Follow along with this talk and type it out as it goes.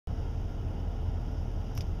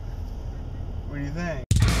do you think?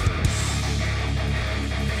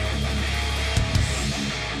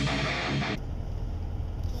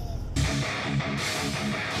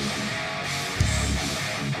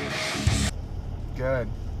 Good.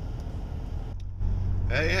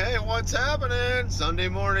 Hey, what's happening? Sunday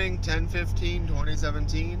morning,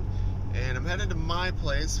 10/15/2017, and I'm headed to my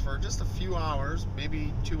place for just a few hours,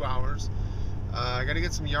 maybe 2 hours. I got to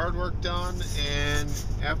get some yard work done, and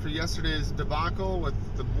after yesterday's debacle with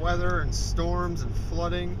the weather and storms and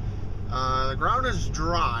flooding, the ground is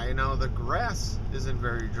dry. Now, the grass isn't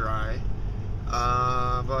very dry,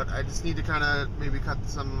 but I just need to kind of maybe cut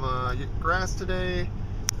some grass today,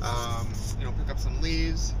 pick up some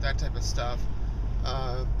leaves, that type of stuff.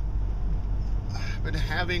 I've been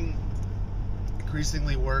having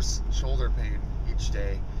increasingly worse shoulder pain each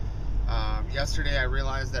day. Yesterday I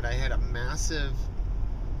realized that I had a massive,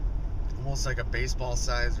 almost like a baseball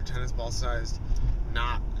sized or tennis ball sized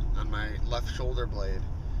knot on my left shoulder blade,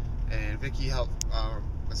 and Vicky helped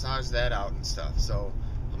massage that out and stuff. So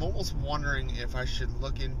I'm almost wondering if I should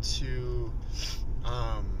look into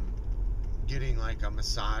getting like a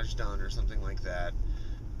massage done or something like that,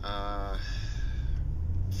 and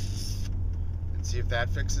see if that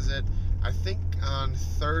fixes it. I think on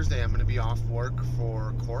Thursday I'm going to be off work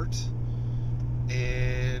for court,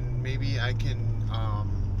 and maybe I can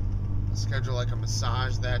schedule like a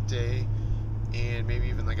massage that day, and maybe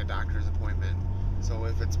even like a doctor's appointment. So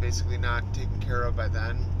if it's basically not taken care of by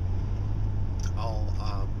then, I'll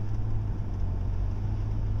I'll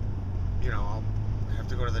have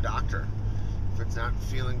to go to the doctor if it's not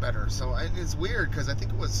feeling better. So it's weird because I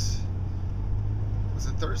think it was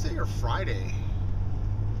it Thursday or Friday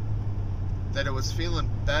that it was feeling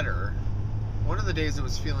better. One of the days it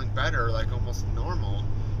was feeling better, like almost normal,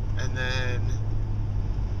 and then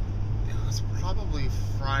it was probably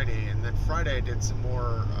Friday, and then Friday I did some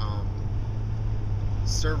more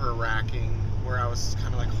server racking where I was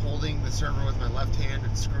kind of like holding the server with my left hand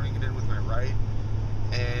and screwing it in with my right,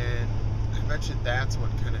 and I bet you that's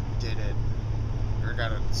what kind of did it, or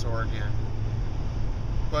got it sore again.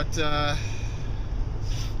 But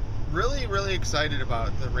really excited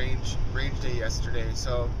about the range day yesterday.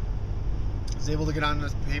 So I was able to get on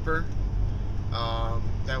this paper.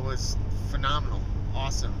 That was phenomenal,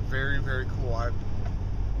 awesome, very cool. I'm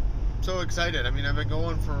so excited. I mean, I've been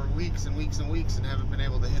going for weeks and weeks and weeks and haven't been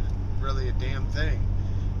able to hit really a damn thing.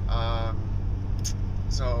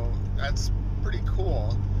 So that's pretty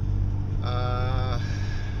cool.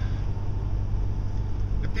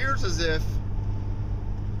 It appears as if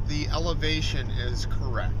the elevation is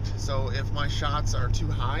correct. So if my shots are too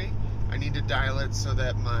high, I need to dial it so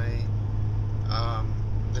that my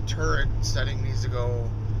the turret setting needs to go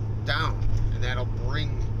down, and that'll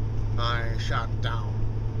bring my shot down.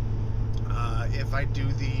 If I do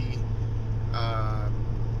the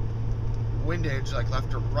windage like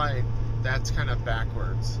left or right, that's kind of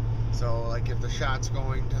backwards. So like if the shot's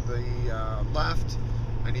going to the left,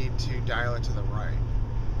 I need to dial it to the right,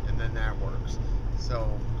 and then that works. So,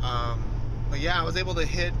 but yeah, I was able to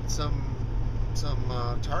hit some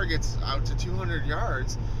targets out to 200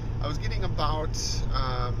 yards. I was getting about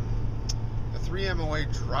a 3 MOA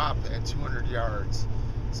drop at 200 yards.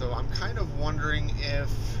 So I'm kind of wondering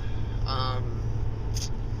if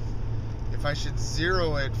I should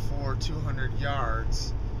zero it for 200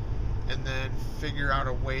 yards and then figure out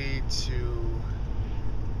a way to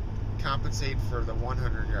compensate for the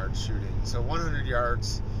 100 yard shooting. So 100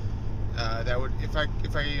 yards. That would, if I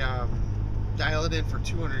dial it in for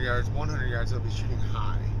 200 yards, 100 yards, I'll be shooting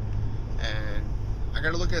high. And I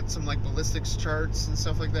got to look at some like ballistics charts and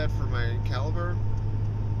stuff like that for my caliber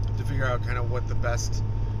to figure out kind of what the best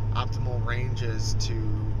optimal range is to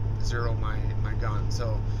zero my gun.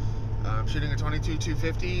 So I'm shooting a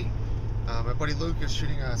 22-250. My buddy Luke is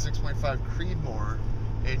shooting a 6.5 Creedmoor,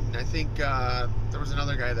 and I think there was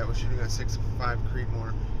another guy that was shooting a 6.5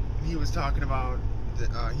 Creedmoor, and he was talking about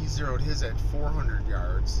he zeroed his at 400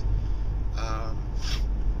 yards.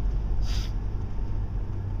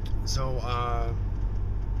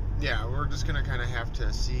 Yeah, we're just gonna kind of have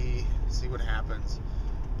to see what happens.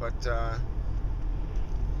 But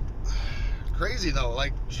crazy though,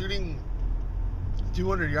 like shooting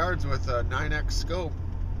 200 yards with a 9x scope,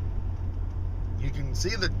 you can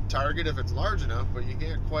see the target if it's large enough, but you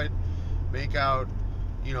can't quite make out,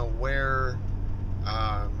 where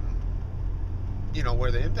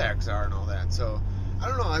where the impacts are and all that. So I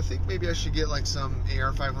don't know, I think maybe I should get like some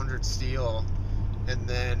AR-500 steel and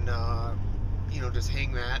then just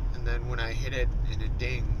hang that, and then when I hit it and it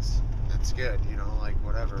dings, that's good, like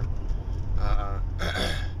whatever.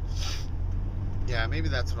 Yeah, maybe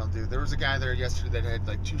that's what I'll do. There was a guy there yesterday that had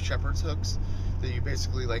like 2 shepherd's hooks that you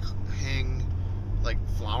basically like hang like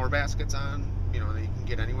flower baskets on, you know, that you can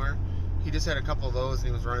get anywhere. He just had a couple of those, and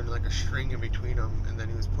he was running like a string in between them, and then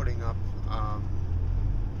he was putting up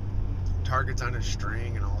targets on his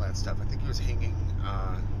string and all that stuff. I think he was hanging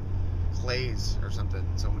clays or something,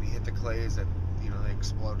 so when he hit the clays, that, you know, they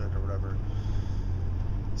exploded or whatever.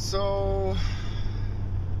 So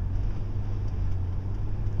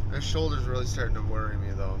my shoulder's really starting to worry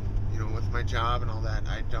me, though. You know, with my job and all that,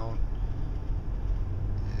 I don't,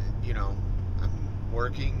 you know, I'm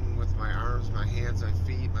working with my arms, my hands, my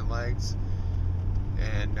feet, my legs,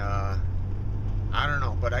 and I don't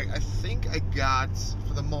know, but I think I got,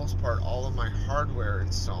 for the most part, all of my hardware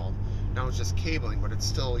installed. Now it's just cabling, but it's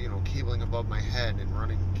still, you know, cabling above my head and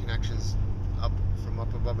running connections up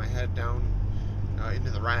above my head down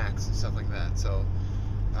into the racks and stuff like that. So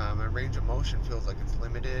my range of motion feels like it's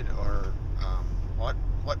limited, or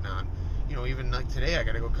whatnot. You know, even like today, I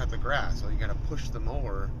got to go cut the grass. Well, you got to push the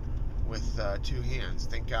mower with 2 hands.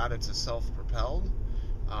 Thank God it's a self-propelled,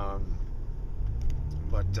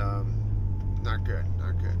 but not good,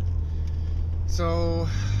 not good. So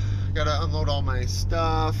got to unload all my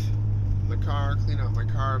stuff in the car, clean out my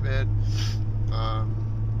car a bit.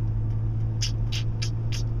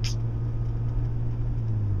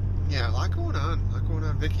 Yeah, a lot going on.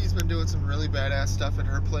 Vicky's been doing some really badass stuff at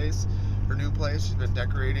her place, her new place. She's been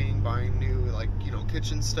decorating, buying new, like, you know,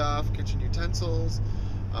 kitchen stuff, kitchen utensils,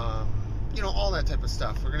 you know, all that type of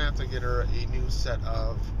stuff. We're gonna have to get her a new set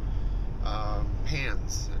of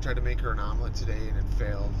pans. I tried to make her an omelet today and it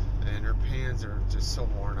failed, and her pans are just so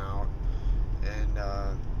worn out. And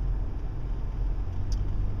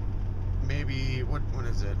maybe when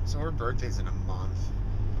is it? So her birthday's in a month.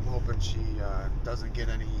 I'm hoping she doesn't get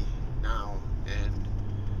any now, and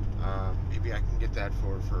maybe I can get that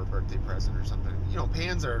for a birthday present or something. You know,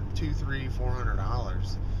 pans are $200, $300,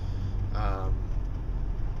 $400.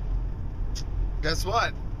 Guess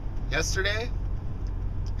what? Yesterday,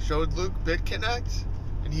 showed Luke BitConnect,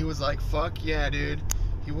 and he was like, "Fuck yeah, dude!"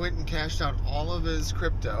 He went and cashed out all of his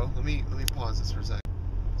crypto. Let me pause this for a second.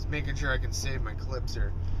 Just making sure I can save my clips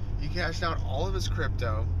here. He cashed out all of his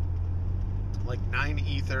crypto, like 9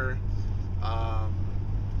 Ether, I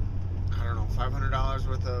don't know, $500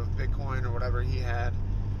 worth of Bitcoin or whatever he had,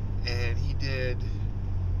 and he did,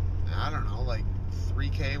 I don't know, like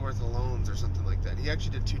 3K worth of loans or something like that. He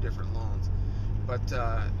actually did 2 different loans, but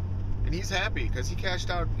and he's happy because he cashed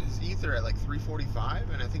out his Ether at like 345,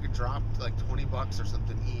 and I think it dropped like $20 or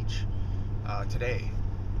something each today.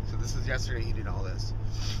 So this is yesterday. He did all this,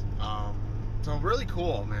 so really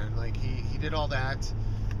cool, man. Like he did all that,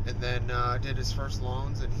 and then did his first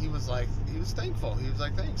loans, and he was thankful. He was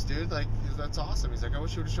like, "Thanks, dude. Like, that's awesome." He's like, "I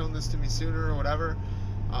wish you would have shown this to me sooner or whatever."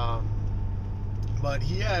 But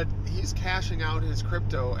he's cashing out his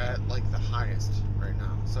crypto at like the highest right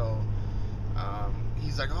now. So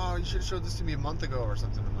he's like, "Oh, you should have showed this to me a month ago or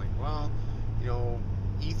something." I'm like, "Well, you know,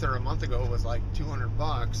 Ether a month ago was like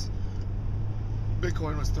 $200.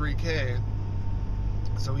 Bitcoin was 3K."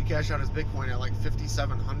 So he cashed out his Bitcoin at like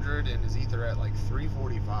 5,700 and his Ether at like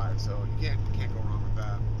 345. So you can't go wrong with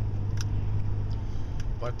that.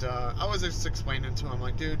 But I was just explaining to him,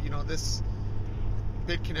 like, dude, you know, this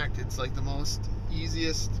BitConnect, it's like the most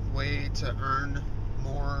easiest way to earn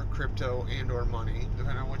more crypto and or money,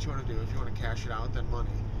 depending on what you want to do. If you want to cash it out, then money.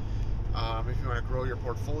 If you want to grow your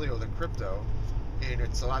portfolio, then crypto. And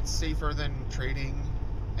it's a lot safer than trading,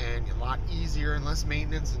 and a lot easier and less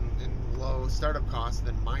maintenance and low startup costs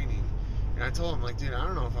than mining. And I told him, like, dude, I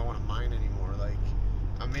don't know if I want to mine anymore. Like,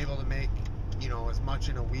 I'm able to make, you know, as much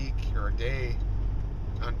in a week or a day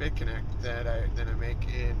on BitConnect than I make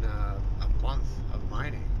in a month of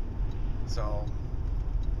mining. So,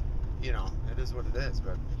 you know, it is what it is.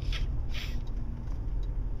 But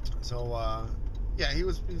so yeah, he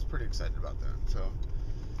was pretty excited about that. So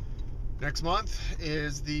next month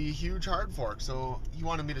is the huge hard fork. So he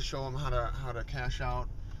wanted me to show him how to cash out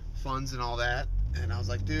funds and all that. And I was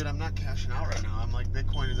like, dude, I'm not cashing out right now. I'm like,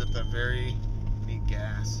 Bitcoin is at the very, I need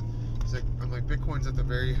gas. I'm like, Bitcoin's at the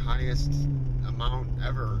very highest amount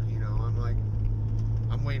ever. You know, I'm like,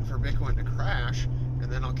 I'm waiting for Bitcoin to crash,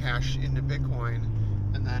 and then I'll cash into Bitcoin,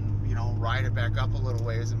 and then, you know, ride it back up a little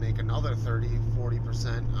ways and make another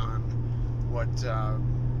 30-40% on what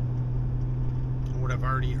I've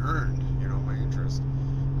already earned, you know, my interest.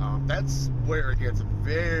 That's where it gets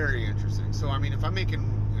very interesting. So, I mean, if I'm making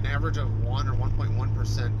an average of 1 or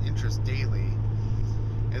 1.1% interest daily,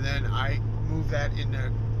 and then I move that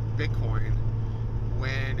into Bitcoin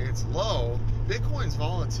when it's low, Bitcoin's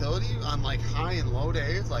volatility on like high and low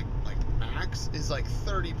days, like max, is like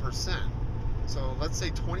 30%. So let's say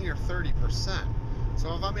 20 or 30%.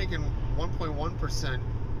 So if I'm making 1.1%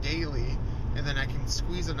 daily, and then I can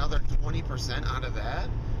squeeze another 20% out of that,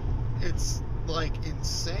 it's like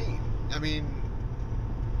insane. I mean,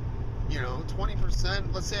 you know,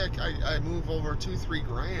 20%, let's say I move over 2-3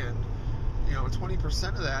 grand, you know,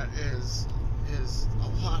 20% of that is a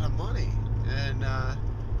lot of money, and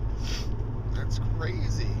that's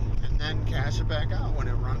crazy. And then cash it back out when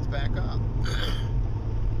it runs back up.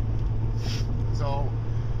 So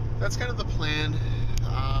that's kind of the plan.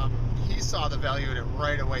 He saw the value in it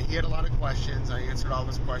right away. He had a lot of questions. I answered all of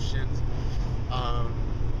his questions.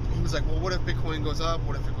 He was like, well, what if Bitcoin goes up?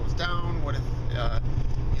 What if it goes down? What if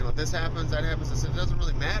you know, this happens, that happens? I said, it doesn't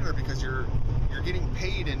really matter, because you're getting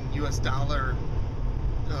paid in US dollar,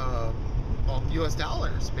 well, US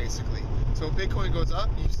dollars basically. So if Bitcoin goes up,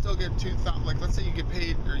 you still get 2,000. Like, let's say you get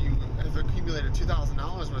paid, or you have accumulated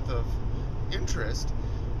 $2,000 worth of interest.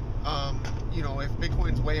 You know, if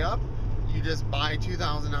Bitcoin's way up, you just buy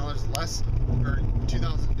 $2,000 less, or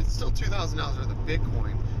 2,000. It's still $2,000 worth of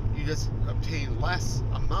Bitcoin. You just obtain less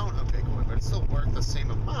amount of Bitcoin, but it's still worth the same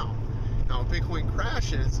amount. Now, if Bitcoin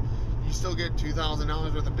crashes, you still get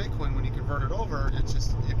 $2,000 worth of Bitcoin when you convert it over. It's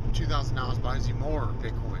just $2,000 buys you more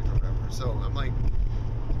Bitcoin or whatever. So I'm like,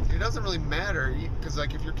 it doesn't really matter, because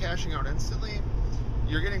like if you're cashing out instantly,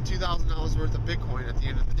 you're getting $2,000 worth of Bitcoin at the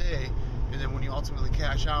end of the day, and then when you ultimately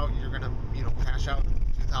cash out, you're gonna, you know, cash out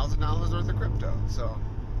 $2,000 worth of crypto. So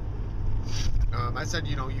I said,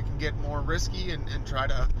 you know, you can get more risky and try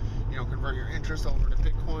to, you know, convert your interest over to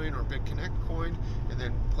Bitcoin or BitConnect coin, and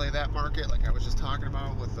then play that market like I was just talking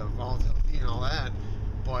about with the volatility and all that.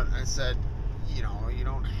 But I said, you know, you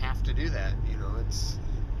don't have to do that. You know, it's,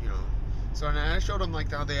 you know. So, and I showed them like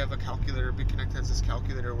how they have a calculator. BitConnect has this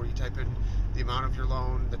calculator where you type in the amount of your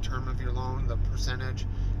loan, the term of your loan, the percentage,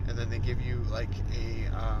 and then they give you like a,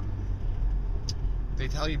 they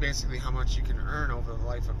tell you basically how much you can earn over the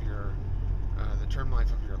life of your, the term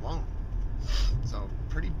life of your loan. So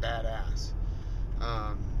pretty badass.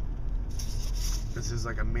 This is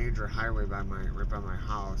like a major highway right by my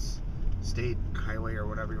house, state highway or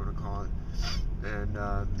whatever you want to call it, and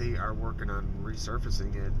they are working on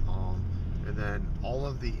resurfacing it all, and then all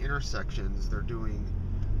of the intersections they're doing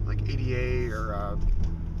like ADA or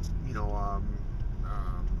you know,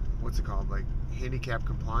 what's it called, like handicap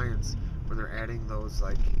compliance, where they're adding those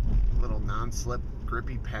like little non-slip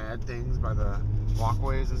grippy pad things by the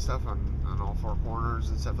walkways and stuff on all four corners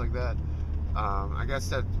and stuff like that. I guess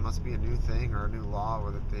that must be a new thing or a new law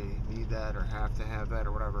where that they need that or have to have that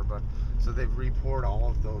or whatever. But so they've repoured all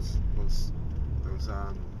of those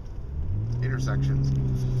intersections.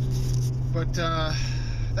 But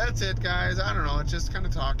that's it, guys. I don't know. It's just kind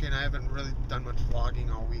of talking. I haven't really done much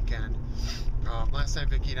vlogging all weekend. Last night,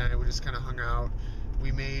 Vicky and I, we just kind of hung out.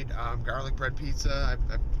 We made garlic bread pizza.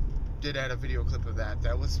 I did add a video clip of that.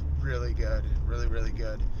 That was really good. Really, really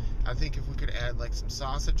good. I think if we could add like some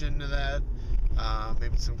sausage into that,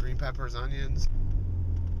 maybe some green peppers, onions,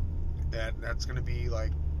 that's gonna be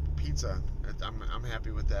like pizza. I'm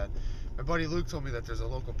happy with that. My buddy Luke told me that there's a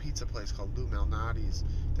local pizza place called Lou Malnati's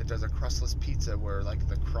that does a crustless pizza where like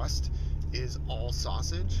the crust is all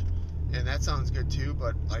sausage, and that sounds good too.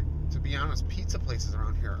 But like, to be honest, pizza places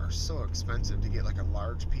around here are so expensive to get like a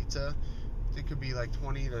large pizza. It could be like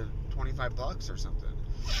 20 to 25 bucks or something.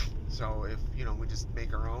 So if, you know, we just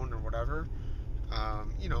make our own or whatever,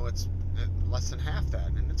 you know, it's less than half that,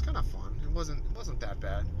 and it's kind of fun. It wasn't that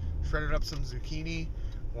bad. Shredded up some zucchini.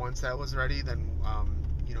 Once that was ready, then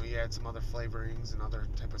you know, you add some other flavorings and other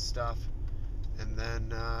type of stuff, and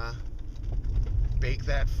then bake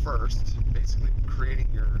that first, basically creating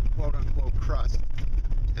your quote-unquote crust,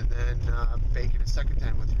 and then bake it a second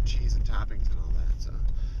time with your cheese and toppings and all that. So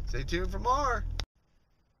stay tuned for more.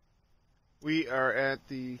 We are at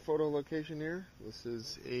the photo location here. This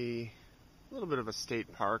is a little bit of a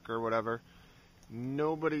state park or whatever.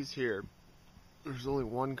 Nobody's here. There's only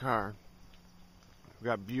one car. We've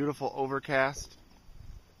got beautiful overcast.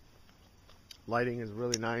 Lighting is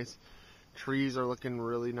really nice. Trees are looking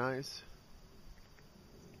really nice.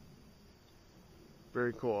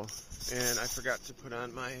 Very cool. And I forgot to put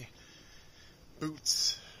on my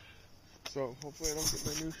boots. So hopefully I don't get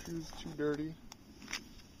my new shoes too dirty.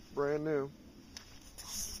 Brand new.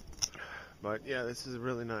 But yeah, this is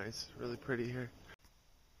really nice. Really pretty here.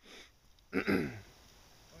 What happened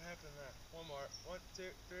there? One more. 1, 2,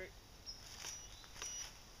 3.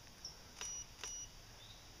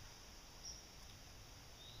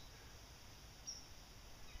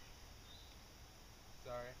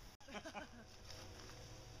 Sorry.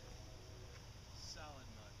 Solid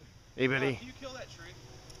mud. Hey, buddy. Can you kill that tree?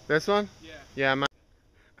 This one? Yeah. Yeah, 1,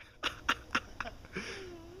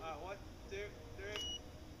 2, 3.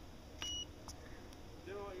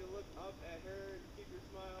 up at her. Keep your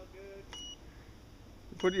smile good.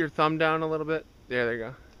 Put your thumb down a little bit. There you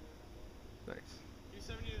go. Nice.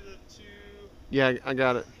 370 to the 2. Yeah, I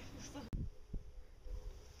got it.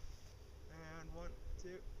 And 1, 2,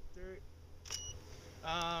 3.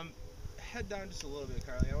 Head down just a little bit,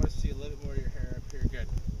 Carly. I want to see a little bit more of your hair up here. Good.